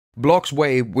Blocs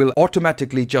Wave will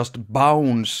automatically just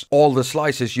bounce all the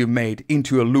slices you made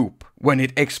into a loop when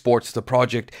it exports the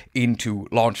project into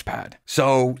LaunchPAD.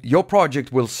 So your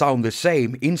project will sound the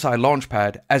same inside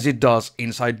LaunchPAD as it does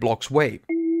inside Blocs Wave.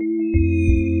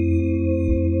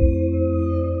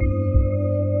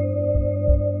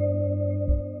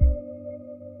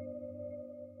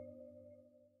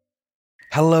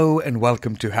 Hello and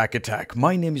welcome to haQ attaQ.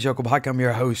 My name is Jakob, I'm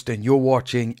your host, and you're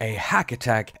watching a haQ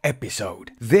attaQ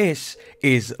episode. This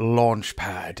is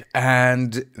LaunchPAD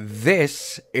and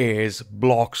this is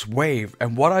Blocs Wave.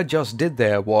 And what I just did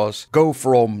there was go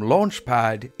from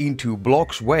LaunchPAD into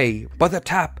Blocs Wave by the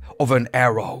tap of an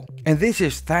arrow. And this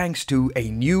is thanks to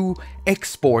a new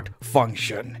export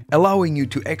function, allowing you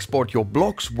to export your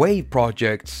Blocs Wave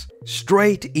projects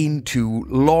straight into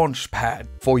LaunchPAD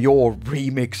for your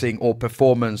remixing or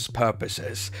performance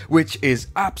purposes, which is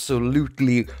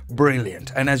absolutely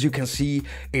brilliant. And as you can see,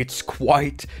 it's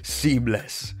quite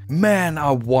seamless. Man, I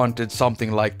wanted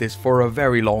something like this for a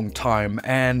very long time,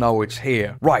 and now it's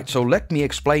here. Right, so let me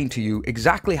explain to you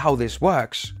exactly how this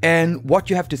works and what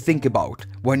you have to think about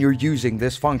when you're using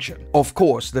this function. Of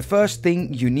course, the first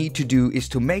thing you need to do is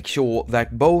to make sure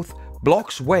that both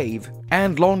Blocs Wave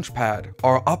and LaunchPAD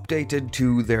are updated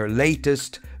to their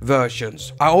latest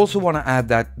versions. I also want to add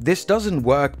that this doesn't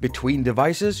work between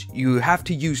devices. You have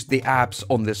to use the apps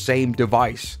on the same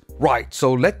device. Right,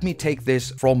 so let me take this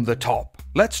from the top.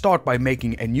 Let's start by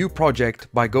making a new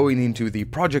project by going into the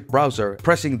project browser,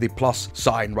 pressing the plus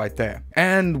sign right there.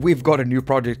 And we've got a new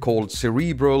project called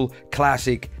Cerebral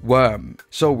Classic Worm.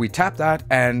 So we tap that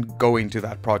and go into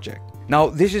that project. Now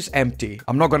this is empty.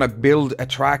 I'm not gonna build a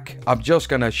track. I'm just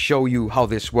gonna show you how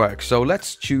this works. So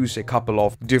let's choose a couple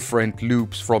of different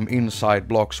loops from inside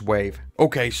Blocs Wave.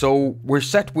 Okay, so we're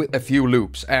set with a few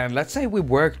loops, and let's say we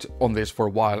worked on this for a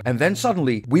while and then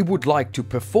suddenly we would like to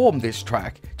perform this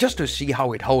track just to see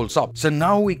how it holds up. So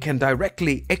now we can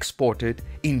directly export it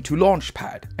into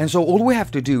LaunchPAD. And so all we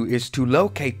have to do is to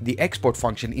locate the export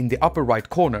function in the upper right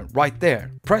corner right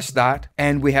there. Press that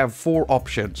and we have four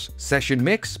options: Session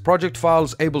Mix, Project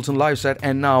Files, Ableton Live Set,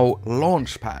 and now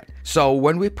LaunchPAD. So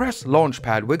when we press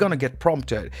LaunchPAD, we're gonna get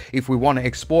prompted if we want to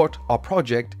export our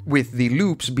project with the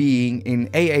loops being in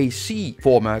AAC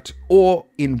format or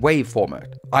in WAV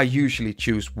format. I usually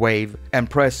choose WAV and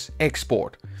press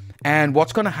Export. And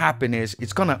what's going to happen is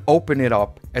it's going to open it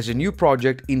up as a new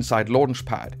project inside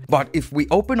LaunchPAD. But if we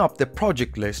open up the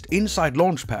project list inside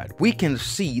LaunchPAD, we can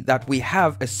see that we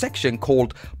have a section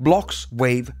called Blocs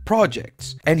Wave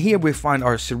Projects. And here we find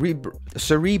our Cerebral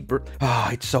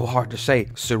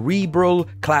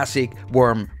Classic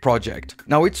Worm project.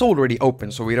 Now it's already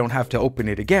open, so we don't have to open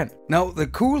it again. Now the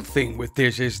cool thing with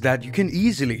this is that you can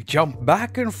easily jump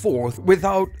back and forth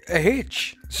without a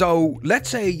hitch. So let's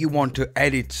say you want to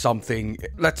edit something,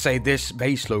 let's say this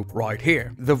bass loop right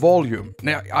here, the volume.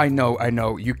 Now I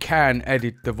know, you can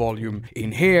edit the volume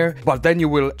in here, but then you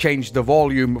will change the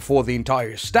volume for the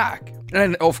entire stack.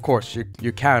 And of course,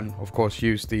 you can, of course,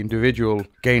 use the individual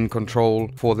gain control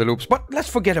for the loops, but let's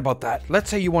forget about that. Let's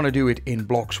say you want to do it in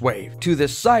Blocs Wave. To the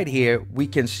side here, we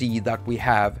can see that we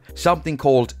have something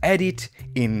called Edit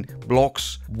in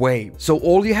Blocs Wave. So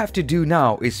all you have to do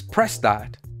now is press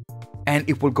that, and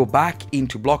it will go back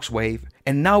into Blocs Wave.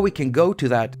 And now we can go to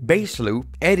that bass loop,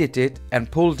 edit it, and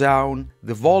pull down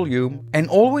the volume. And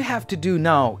all we have to do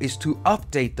now is to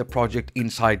update the project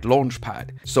inside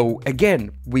LaunchPAD. So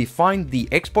again, we find the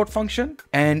export function,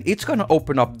 and it's gonna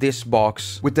open up this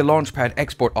box with the LaunchPAD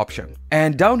export option.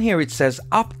 And down here it says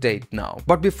update now.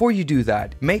 But before you do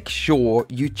that, make sure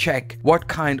you check what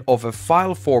kind of a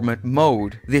file format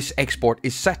mode this export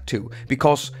is set to,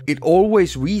 because it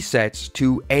always resets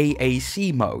to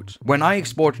AAC mode. When I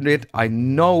exported it, I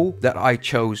know that I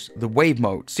chose the wave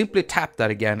mode. Simply tap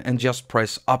that again and just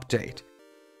press update.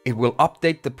 It will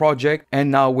update the project,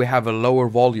 and now we have a lower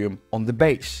volume on the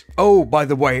bass. Oh, by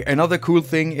the way, another cool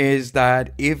thing is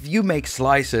that if you make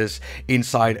slices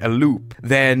inside a loop,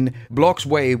 then Blocs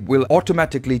Wave will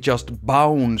automatically just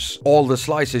bounce all the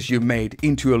slices you made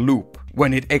into a loop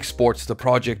when it exports the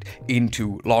project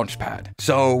into LaunchPAD.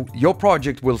 So your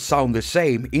project will sound the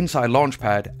same inside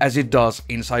LaunchPAD as it does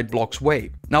inside Blocs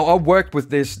Wave. Now I worked with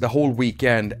this the whole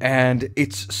weekend and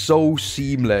it's so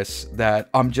seamless that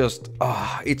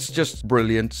it's just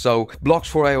brilliant. So Blocs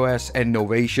for iOS and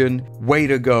Novation, way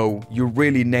to go, you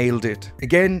really nailed it.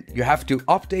 Again, you have to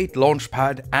update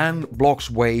LaunchPAD and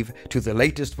Blocs Wave to the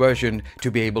latest version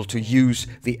to be able to use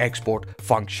the export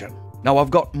function. Now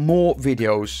I've got more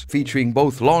videos featuring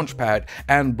both LaunchPAD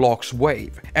and Blocs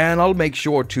Wave, and I'll make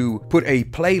sure to put a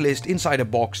playlist inside a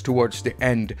box towards the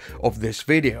end of this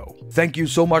video. Thank you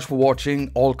so much for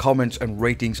watching. All comments and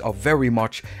ratings are very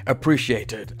much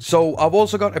appreciated. So I've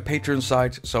also got a Patreon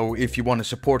site, so if you want to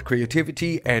support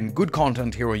creativity and good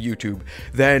content here on YouTube,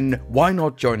 then why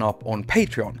not join up on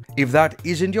Patreon? If that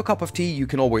isn't your cup of tea, you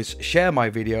can always share my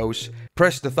videos,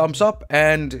 press the thumbs up,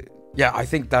 and yeah, I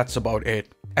think that's about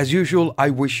it. As usual, I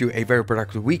wish you a very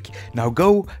productive week. Now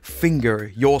go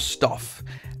finger your stuff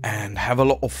and have a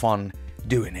lot of fun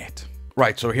doing it.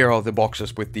 Right, so here are the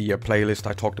boxes with the playlist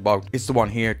I talked about. It's the one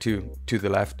here to the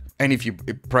left. And if you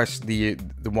press the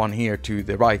one here to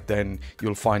the right, then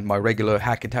you'll find my regular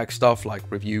haQ attaQ stuff like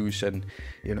reviews and,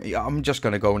 you know, I'm just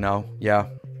gonna go now. Yeah.